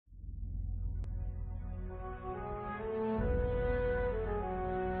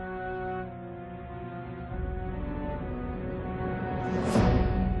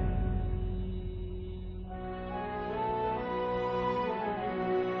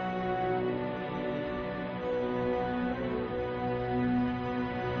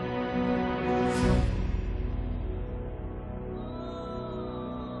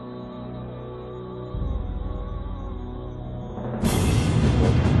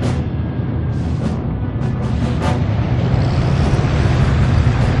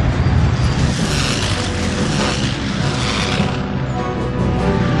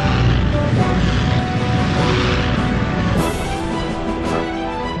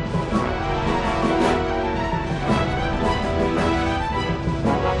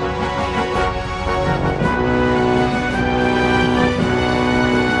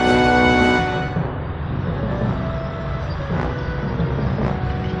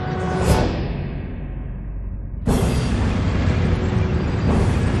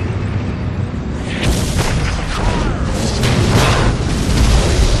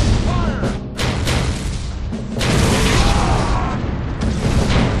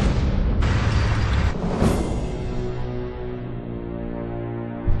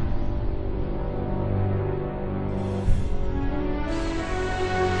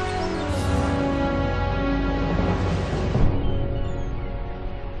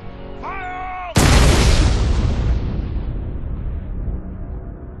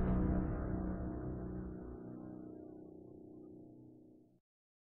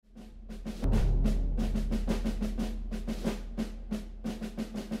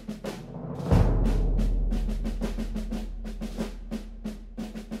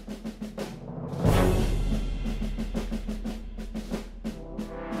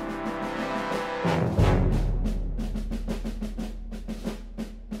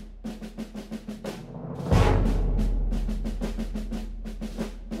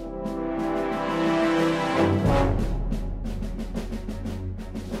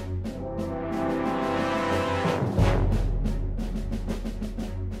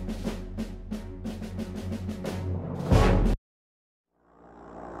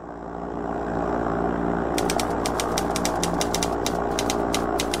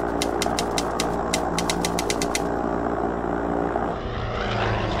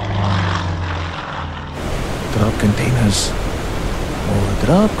Drop containers. More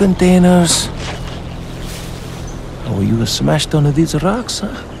drop containers. Oh, you smashed one of these rocks, huh?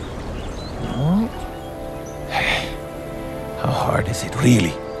 No? How hard is it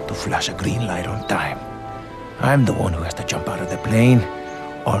really to flash a green light on time? I'm the one who has to jump out of the plane.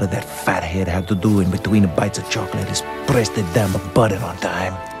 All of that fathead had to do in between bites of chocolate is press the damn button on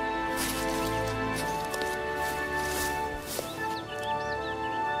time.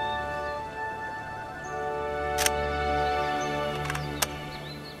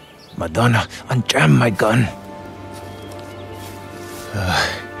 Madonna, unjam my gun.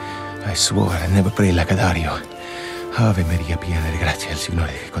 I swore I'd never pray like a Dario. Ave Maria, piena di grazia, il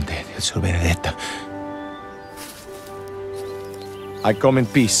Signore è con te, il suo benedetta. I come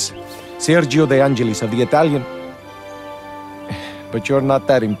in peace. Sergio DeAngelis of the Italian. But you're not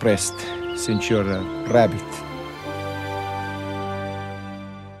that impressed, since you're a rabbit.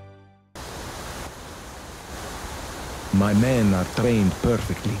 My men are trained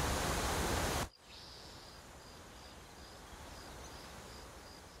perfectly.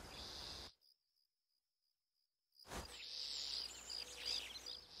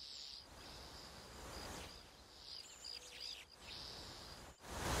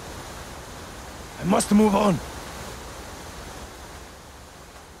 I must move on.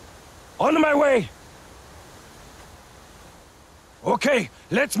 On my way! Okay,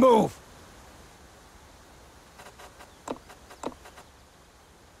 let's move!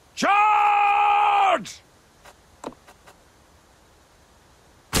 Charge!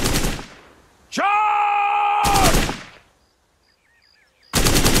 Charge!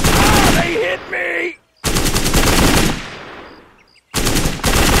 Ah, they hit me!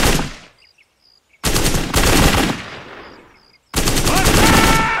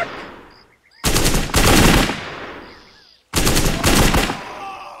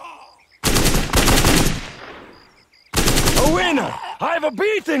 I've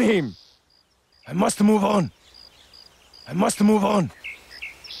beaten him! I must move on. I must move on.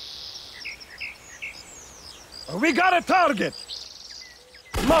 We got a target!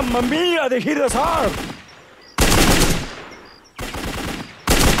 Mamma mia, they hit us hard!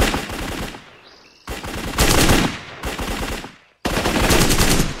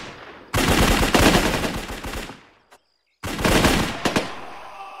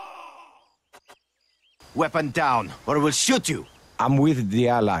 Weapon down, or we'll shoot you! I'm with the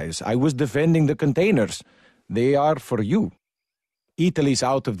Allies. I was defending the containers. They are for you. Italy's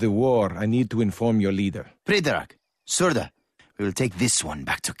out of the war. I need to inform your leader. Predrag, Surda, we will take this one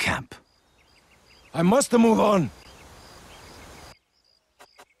back to camp. I must move on.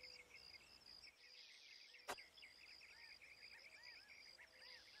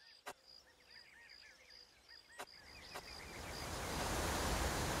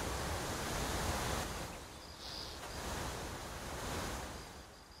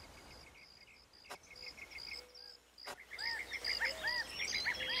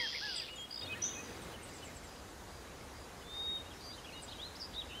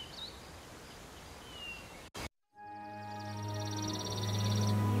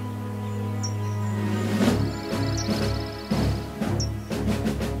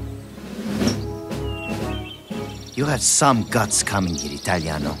 You have some guts coming here,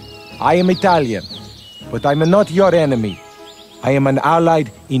 Italiano. I am Italian, but I'm not your enemy. I am an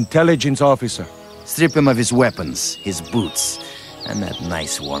allied intelligence officer. Strip him of his weapons, his boots, and that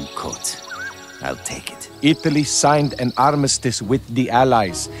nice warm coat. I'll take it. Italy signed an armistice with the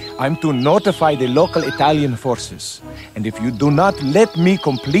Allies. I'm to notify the local Italian forces. And if you do not let me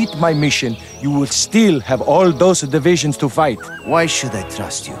complete my mission, you will still have all those divisions to fight. Why should I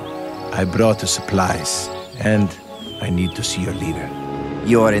trust you? I brought the supplies, and I need to see your leader.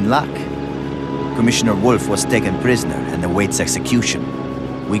 You are in luck. Commissioner Wolf was taken prisoner and awaits execution.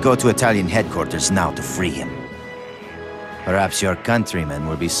 We go to Italian headquarters now to free him. Perhaps your countrymen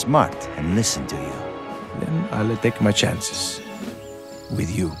will be smart and listen to you. Then I'll take my chances.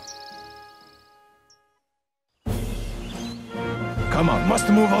 With you. Come on, must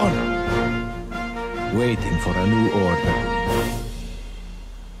move on. Waiting for a new order.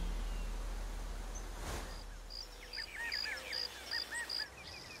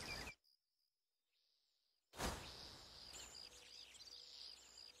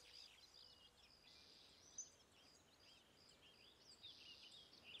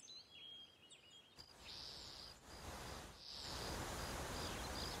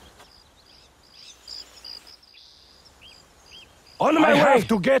 On my way! I have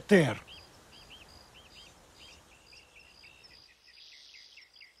to get there!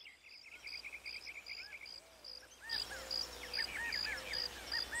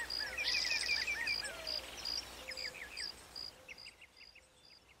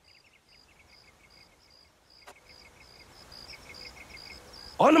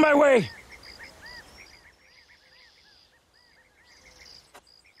 On my way!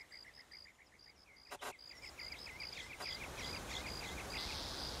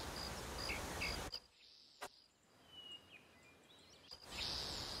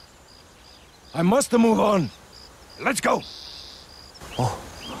 I must move on. Let's go! Oh,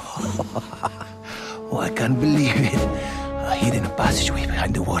 oh I can't believe it. A hidden passageway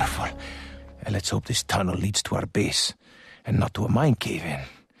behind the waterfall. Let's hope this tunnel leads to our base, and not to a mine cave-in.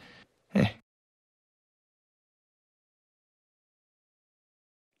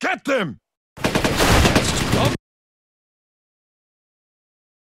 Get them!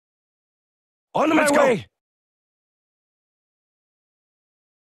 On my way!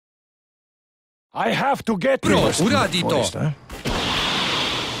 I have to get Bro, to uradi to! Huh?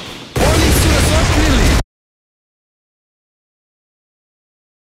 Oni su nas otkrili!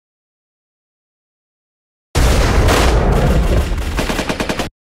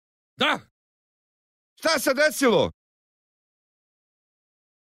 Da! Šta se desilo?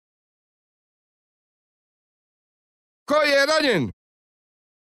 Ko je ranjen?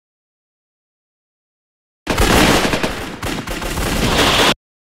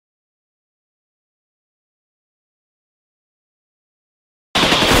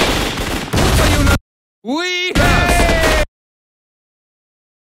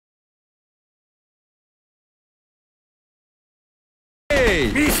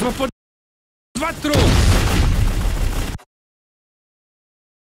 Mi smo pod vatru!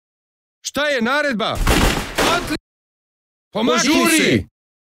 Šta je naredba? Pomakni se!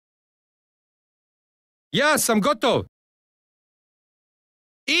 Ja sam gotov!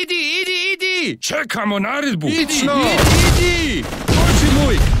 Idi! Čekamo naredbu! Idi! Bože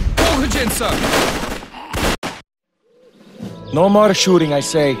moj! Pogođen sam! No more shooting, I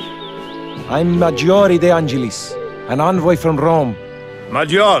say. I'm Maggiore DeAngelis, an envoy from Rome.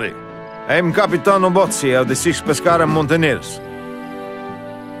 Maggiore, I'm Capitano Bozzi of the Six Pescara Mountaineers.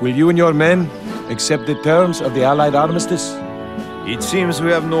 Will you and your men accept the terms of the Allied armistice? It seems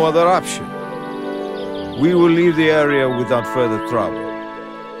we have no other option. We will leave the area without further trouble.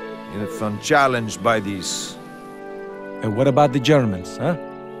 If unchallenged by these... And what about the Germans, huh?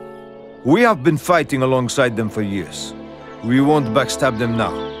 We have been fighting alongside them for years. We won't backstab them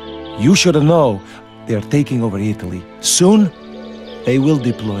now. You should know they are taking over Italy. Soon, they will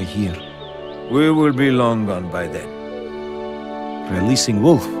deploy here. We will be long gone by then. Releasing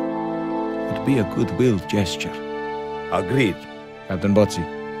Wolf would be a goodwill gesture. Agreed. Captain Bozzi,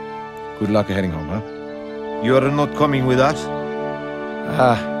 good luck heading home, huh? You are not coming with us?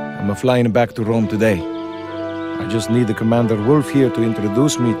 I'm flying back to Rome today. I just need the Commander Wolf here to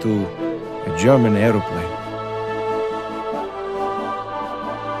introduce me to a German aeroplane.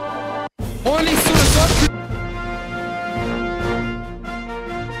 Oni su nas otkrili!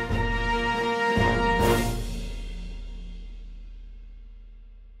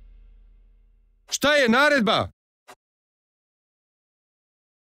 Šta je naredba?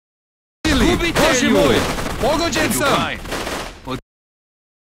 Bože moj! Pogođen sam!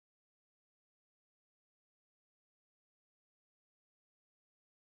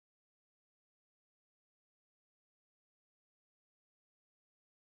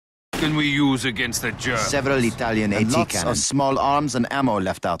 Can we use against the Germans? Several Italian AT lots cannons. of small arms and ammo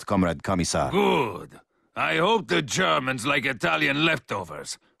left out, Comrade Commissar. Good. I hope the Germans like Italian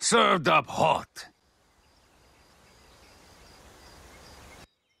leftovers, served up hot.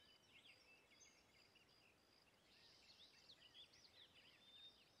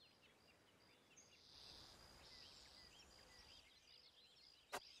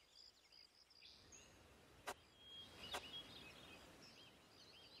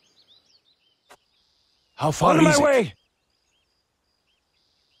 How far is it? Way.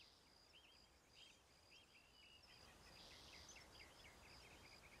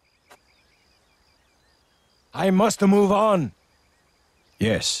 I must move on.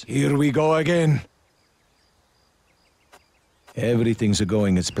 Yes, here we go again. Everything's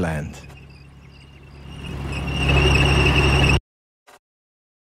going as planned.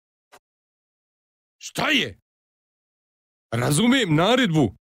 Šta je? Razumem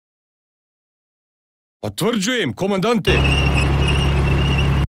naredbu. Potvrđujem, komandante.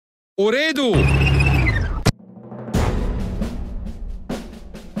 U redu.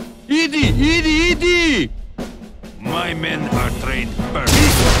 Idi! My men are trained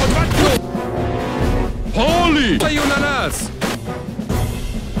perfect. Poli! Staju na nas!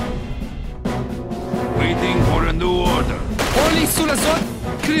 Waiting for a new order. Oni su nas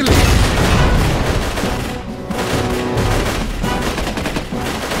otkrili!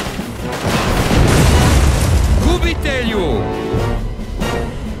 Gubitelju!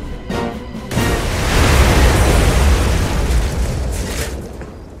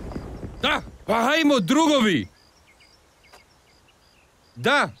 Da, pa hajmo, drugovi!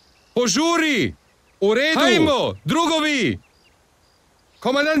 Da, požuri! U redu! Hajmo, drugovi!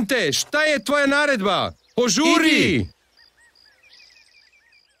 Komandante, šta je tvoja naredba? Požuri! Idi.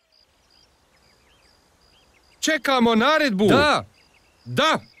 Čekamo naredbu! Da!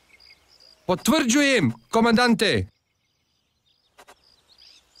 Da! Potvrđujem, komandante!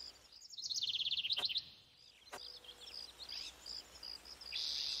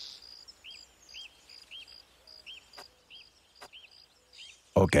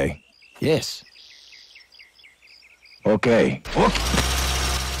 Okay. Yes. Okay. Look.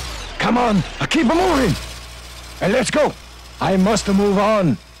 Come on. Keep moving. And let's go. I must move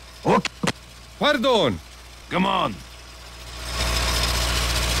on. Look. Pardon. Come on.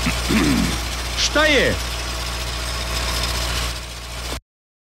 Šta je?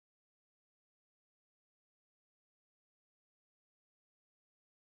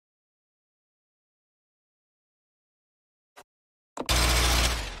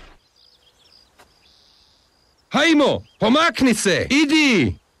 Hajmo, pomakni se,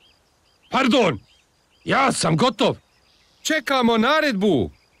 idi! Pardon, ja sam gotov. Čekamo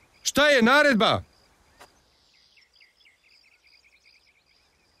naredbu. Šta je naredba?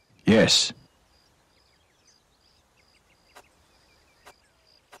 Yes.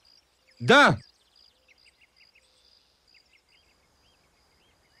 Da.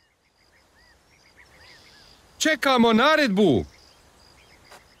 Čekamo naredbu.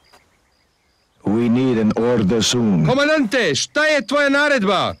 We need an order soon. Komandante, šta je tvoja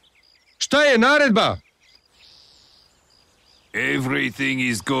naredba? Šta je naredba? Everything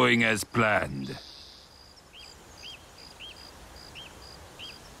is going as planned.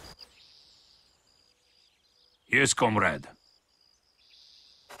 Yes, comrade.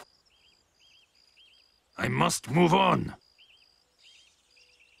 I must move on.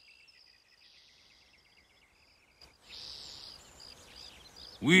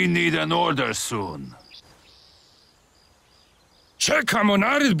 We need an order soon. Čekamo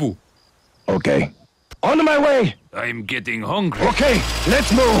naredbu. Okay. On my way. I'm getting hungry. Okay,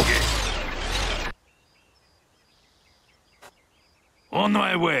 let's move. On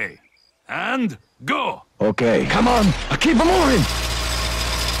my way. And go. Okay, come on. Keep moving.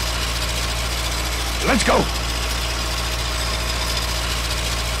 Let's go.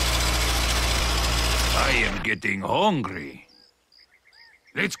 I am getting hungry.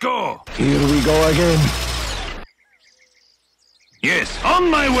 Let's go. Here we go again. Yes, on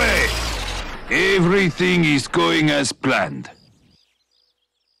my way. Everything is going as planned.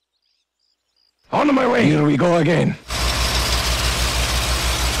 On my way. Here we go again.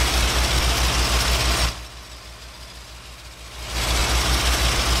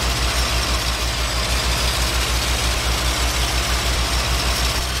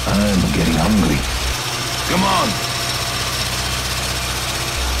 I'm getting hungry. Come on.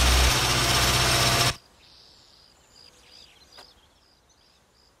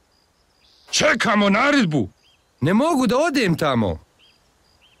 Čekamo naredbu. Ne mogu da odem tamo.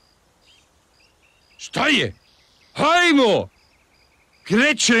 Šta je? Hajmo!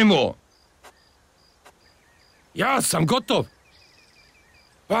 Krećemo! Ja sam gotov.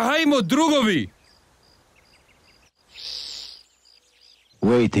 Pa hajmo, drugovi!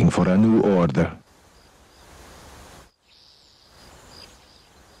 Waiting for a new order.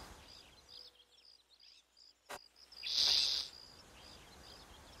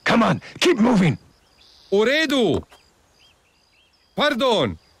 Come on, keep moving. U redu.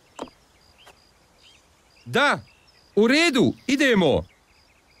 Pardon. Da, u redu, idemo.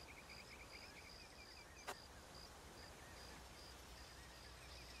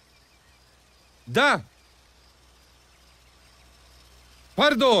 Da.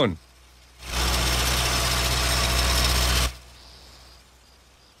 Pardon.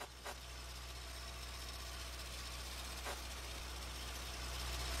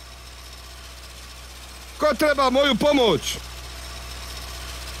 Ko treba moju pomoć?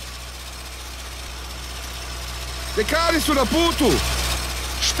 Dekari su na putu.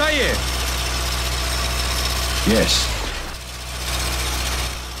 Šta je? Yes.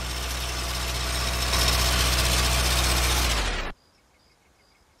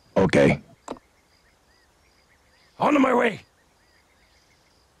 Okay. On my way.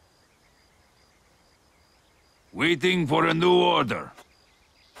 Waiting for a new order.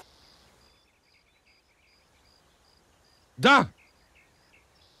 Da.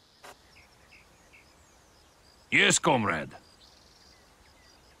 Yes, comrade.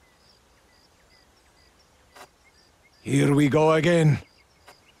 Here we go again.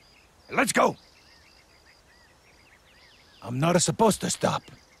 Let's go. I'm not supposed to stop.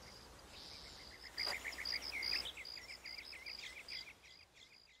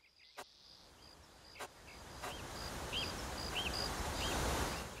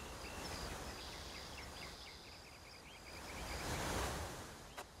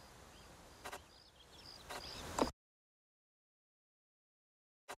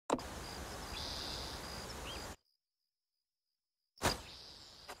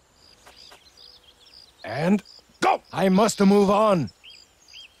 And go! I must move on.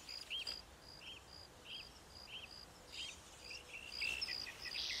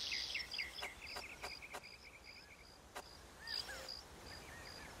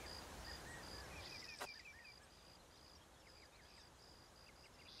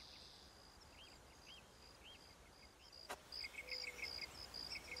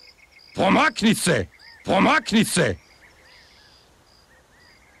 Pomakni se! Pomakni se!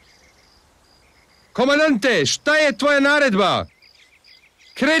 Komandante, šta je tvoja naredba?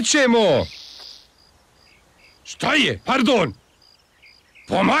 Krećemo! Šta je? Pardon!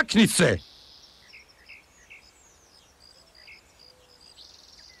 Pomakni se!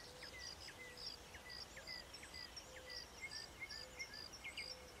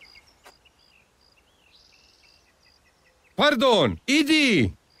 Pardon,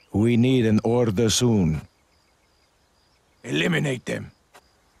 idi! We need an order soon. Eliminate them.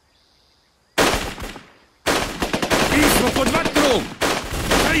 Mi smo pod vatrom!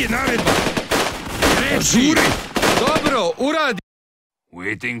 Šta je naredba? Kreći! Dobro, uradi!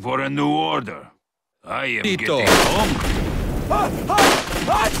 Waiting for a new order. I am Tito. getting hungry.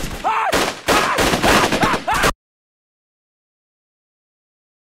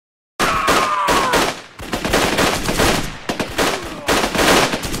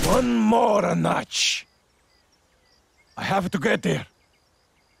 One more notch. I have to get there.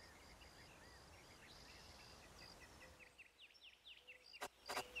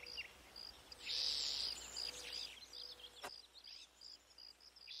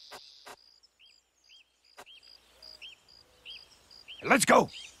 Let's go.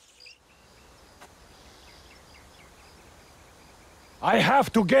 I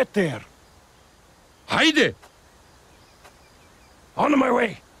have to get there. Hajde! On my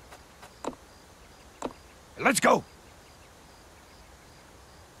way. Let's go.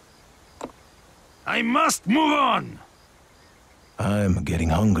 I must move on. I'm getting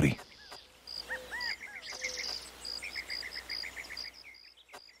hungry.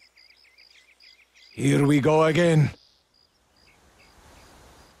 Here we go again.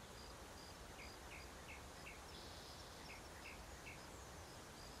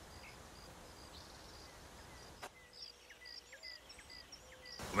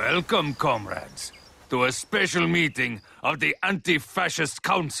 Welcome, comrades, to a special meeting of the Anti-Fascist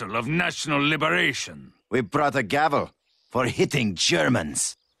Council of National Liberation. We brought a gavel for hitting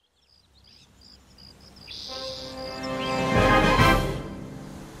Germans.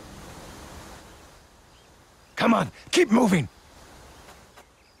 Come on, keep moving.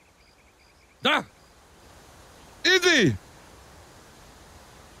 Da! Idi!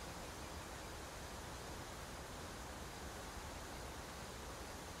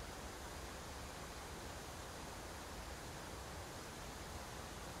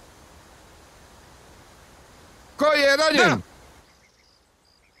 Ko je ranjen?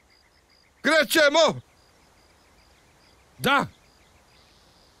 Krećemo! Da!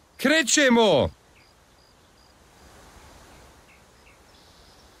 Krećemo!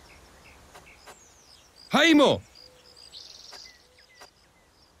 Hajmo!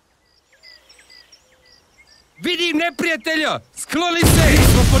 Vidim neprijatelja! Skloni se! Mi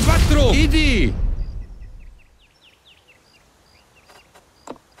smo pod vatrom! Idi!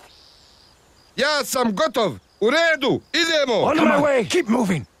 Ja sam gotov! U redu! Idemo! On my way. Keep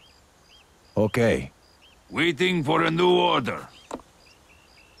moving. Okay. Waiting for a new order.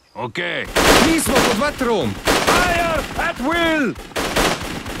 Okay. Mi smo pod vatrom! Fire at will.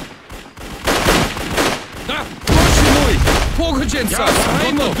 Da! Bože moj! Pogođen sam!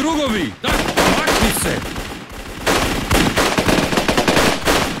 Hajmo, drugovi! Da! Makni se!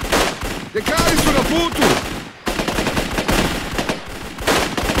 Dekari su na putu!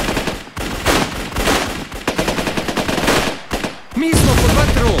 Mi smo pod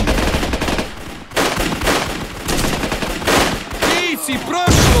vatrom! Ti si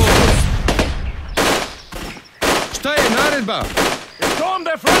prošlost! Šta je naredba? Storm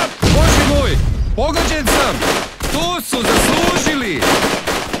the front. Bože moj! Pogođen sam! To su zaslužili!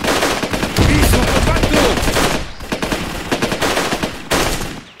 Mi smo pod vatrom!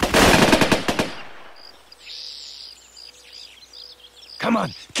 Come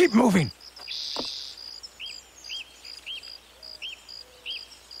on, keep moving.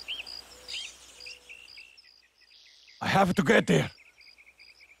 I have to get there.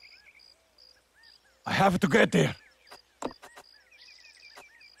 I have to get there.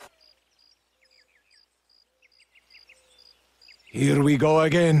 Here we go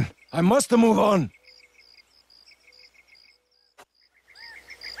again. I must move on.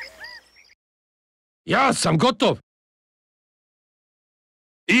 Ja sam gotov!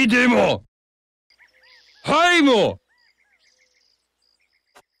 Idemo! Hajmo!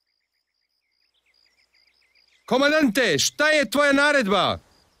 Komandante, šta je tvoja naredba?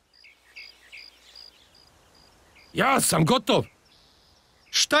 Ja sam gotov.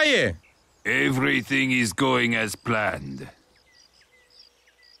 Šta je? Everything is going as planned.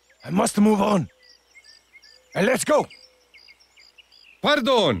 I must move on. And let's go.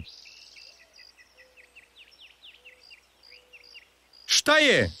 Pardon. Šta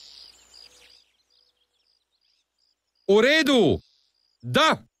je? U redu.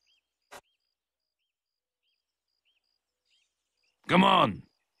 Da. Come on.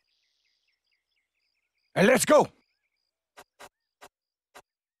 And let's go.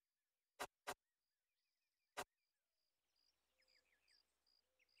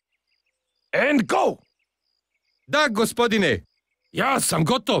 And go. Da, gospodine. Ja sam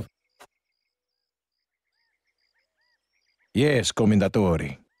gotov. Yes,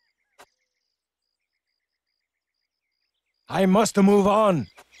 Commendatore. I must move on.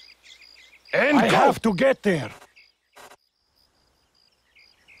 And I have to get there.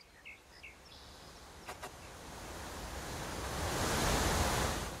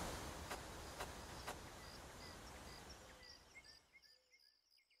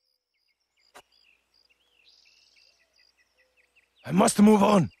 I must move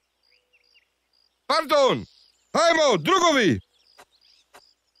on. Pardon. Hajmo, drugovi.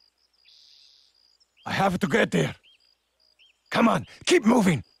 I have to get there. Come on, keep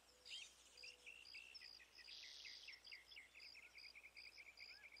moving.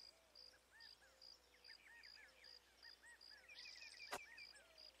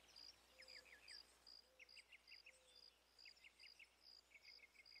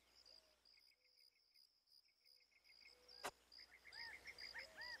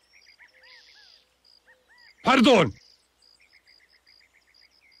 Pardon.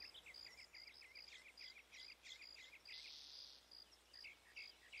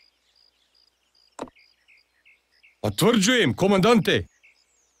 Potvrđujem, komandante.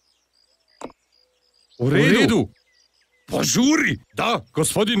 U redu. Požuri. Da,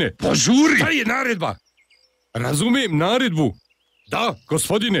 gospodine. Požuri. Šta je naredba? Razumijem naredbu. Da,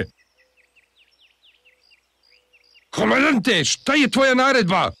 gospodine. Komandante, šta je tvoja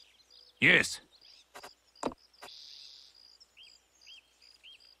naredba? Yes.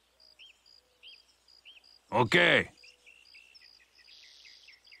 Okay.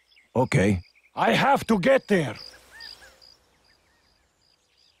 Okay. I have to get there.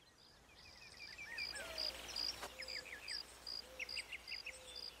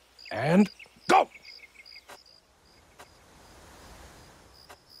 And go!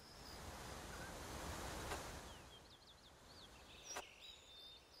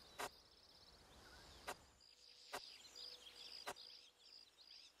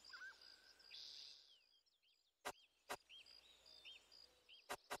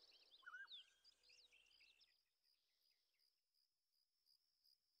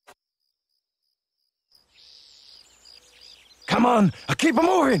 Come on, keep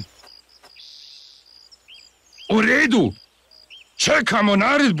moving! U redu. Čekamo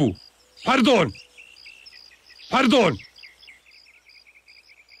naredbu. Pardon. Pardon.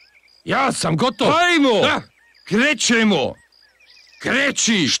 Ja sam gotov. Hajmo. Da, krećemo.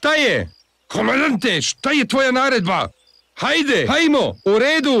 Kreći. Šta je? Komandante, šta je tvoja naredba? Hajde. Hajmo. U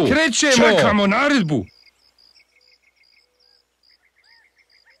redu. Krećemo. Čekamo naredbu.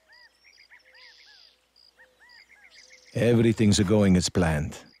 Everything's going as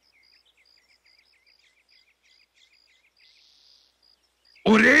planned.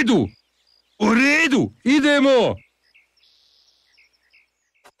 U redu. U redu. Idemo.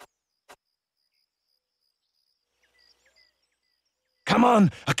 Come on,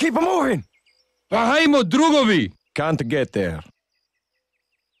 keep moving! Pa hajmo, drugovi. Can't get there.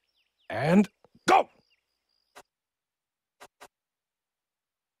 And go!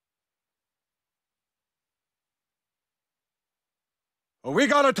 We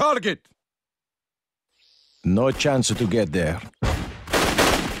got a target! No chance to get there.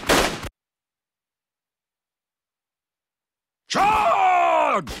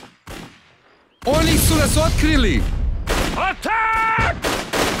 Charge! Oni su nas otkrili! Attack!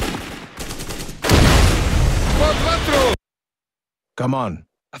 Pod vatru! Come on.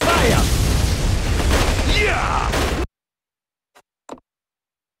 Fire! Yeah!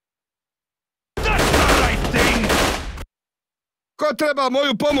 That's the right thing! Ko treba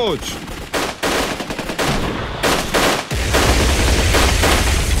moju pomoć?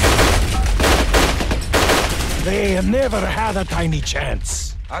 They never had a tiny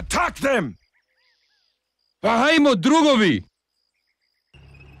chance. Attack them! Pa hajmo, drugovi!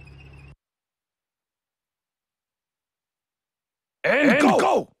 And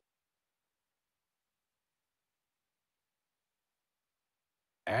go!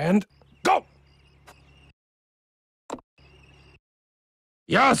 And go!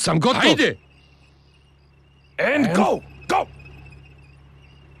 Ja sam gotov! Hajde! And go! Go!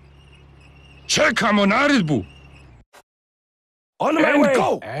 Čekamo naredbu! On my way!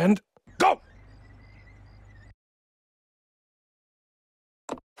 Go! And go!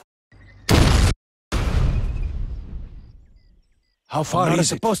 How far is it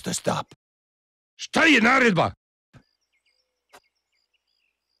supposed to stop? Šta je naredba?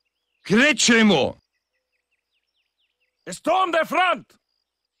 Krećemo! Storm the front!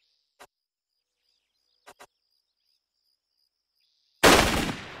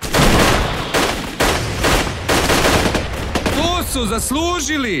 To su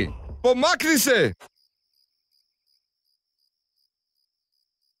zaslužili! Pomakni se!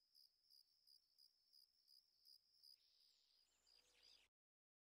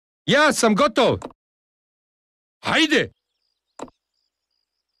 Ja sam gotov! Hajde!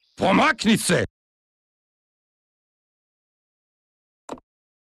 Pomakni se!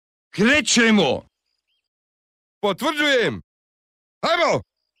 Krećemo! Potvrđujem! Hajmo!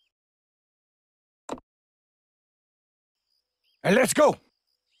 And let's go!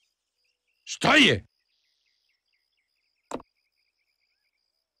 Šta je?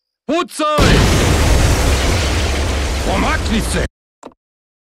 Pucaj! Pomakni se!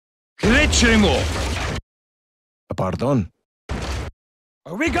 Krećemo! Pardon?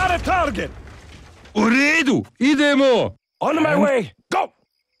 We got a target! U redu! Idemo! On my way! Go!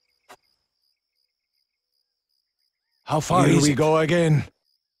 How far is we go again?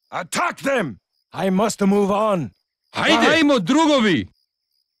 Attack them! I must move on! Hajde! Hajmo, drugovi!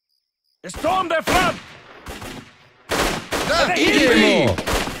 Storm the front! Da, idemo!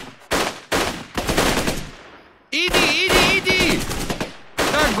 Idi!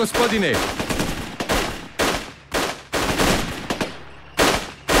 Tak, gospodine!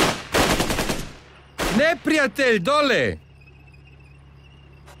 Neprijatelj, dole!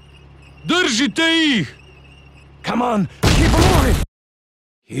 Držite ih! Come on, keep moving!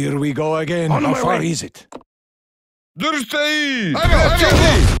 Here we go again. How far is it? Držite ih!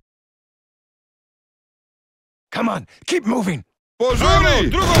 Ajmo! Come on, keep moving! Požuri!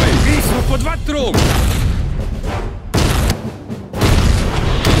 Drugovi! Mi smo pod vatrom!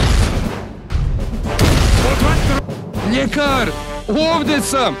 Pod vatrom! Ljekar! Ovdje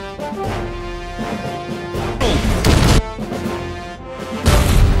sam!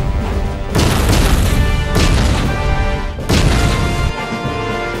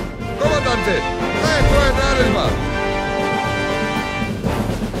 Komandante! To je naredba!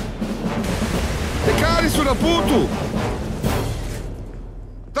 Ljekari su na putu!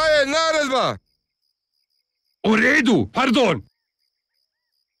 To je naredba! U redu, pardon!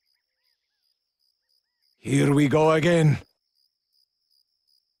 Here we go again.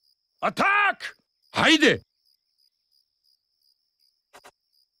 Attack! Hajde!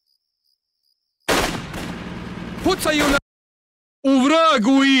 Pucaju na... U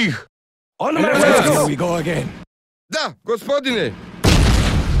vragu ih! On my way! Here we go again. Da, gospodine!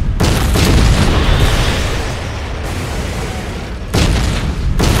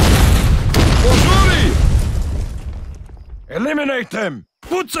 Požuri! Eliminate them!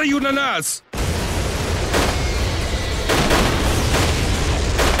 Pucaju na nas!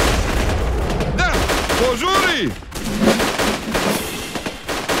 Da, požuri!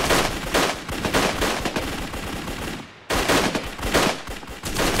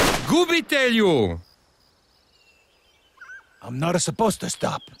 Gubitelju! I'm not supposed to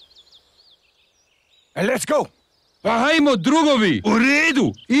stop. And let's go! Pa hajmo, drugovi! U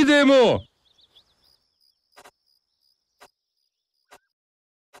redu! Idemo!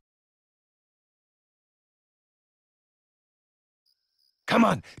 Come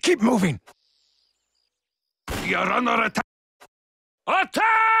on, keep moving! You're under attack!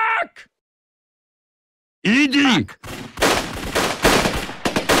 Attack! Idi!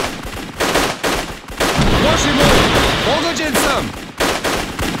 Bože moj! Pogođen sam!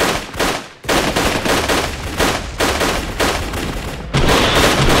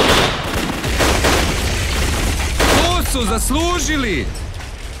 To su zaslužili!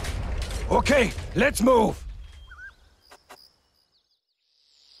 Okay, let's move!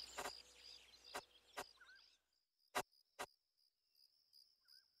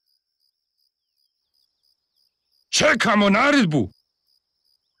 Čekamo naredbu!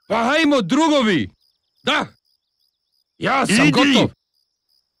 Pa hajmo, drugovi! Da! Ja sam gotov!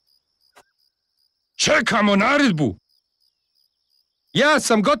 Čekamo naredbu! Ja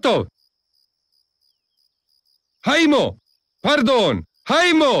sam gotov! Hajmo! Pardon!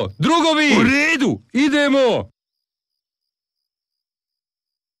 Hajmo, drugovi! U redu, idemo!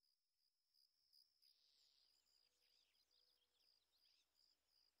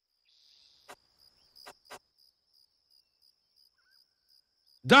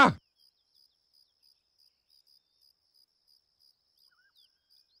 Da!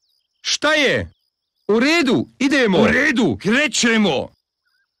 Šta je? U redu, idemo! U redu, krećemo!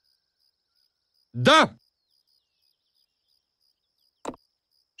 Da!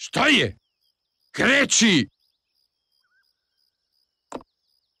 Šta je? Kreći!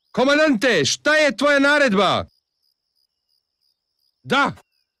 Komandante, šta je tvoja naredba? Da!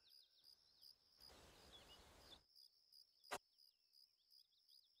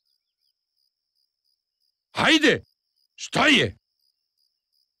 Hajde! Šta je?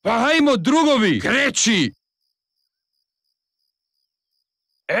 Pa hajmo drugovi! Kreći!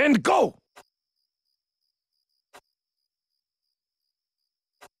 And go!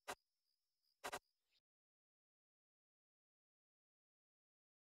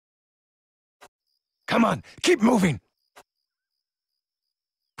 Come on, keep moving!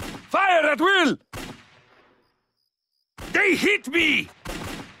 Fire at will! They hit me!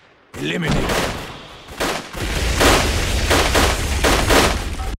 Eliminate!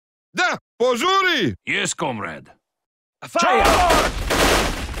 Da, požuri! Yes, comrade. Fire!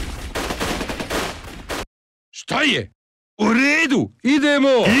 Šta je? U redu,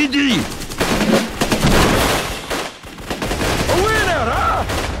 idemo! Idi!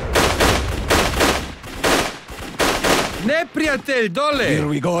 Neprijatelj, dole! Here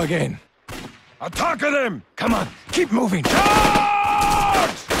we go again. Attack them! Come on, keep moving!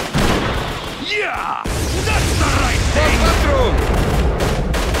 Charge! Yeah! That's the right thing! Patron!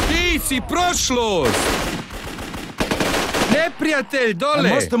 Ti si prošlost! Neprijatelj, I dole!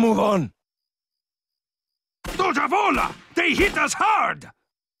 must move on. Dojavola! They hit us hard!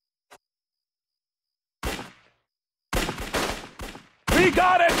 We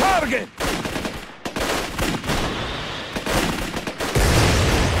got a target!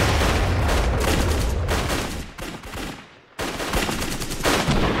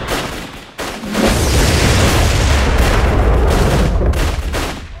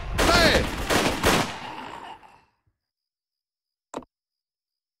 Hej!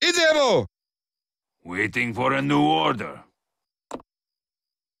 Idemo! Waiting for a new order.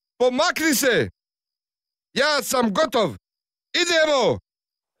 Pomakni se! Ja sam gotov! Idemo!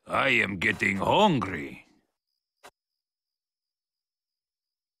 I am getting hungry.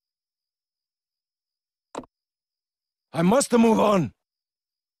 I must move on.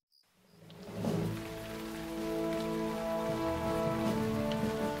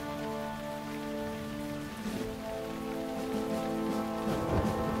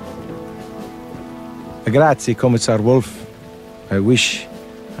 Grazie, Commissar Wolf. I wish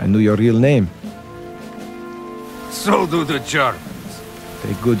I knew your real name. So do the Germans.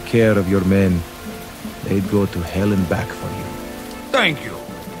 Take good care of your men. They'd go to hell and back for you. Thank you.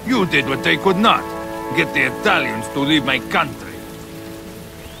 You did what they could not. Get the Italians to leave my country.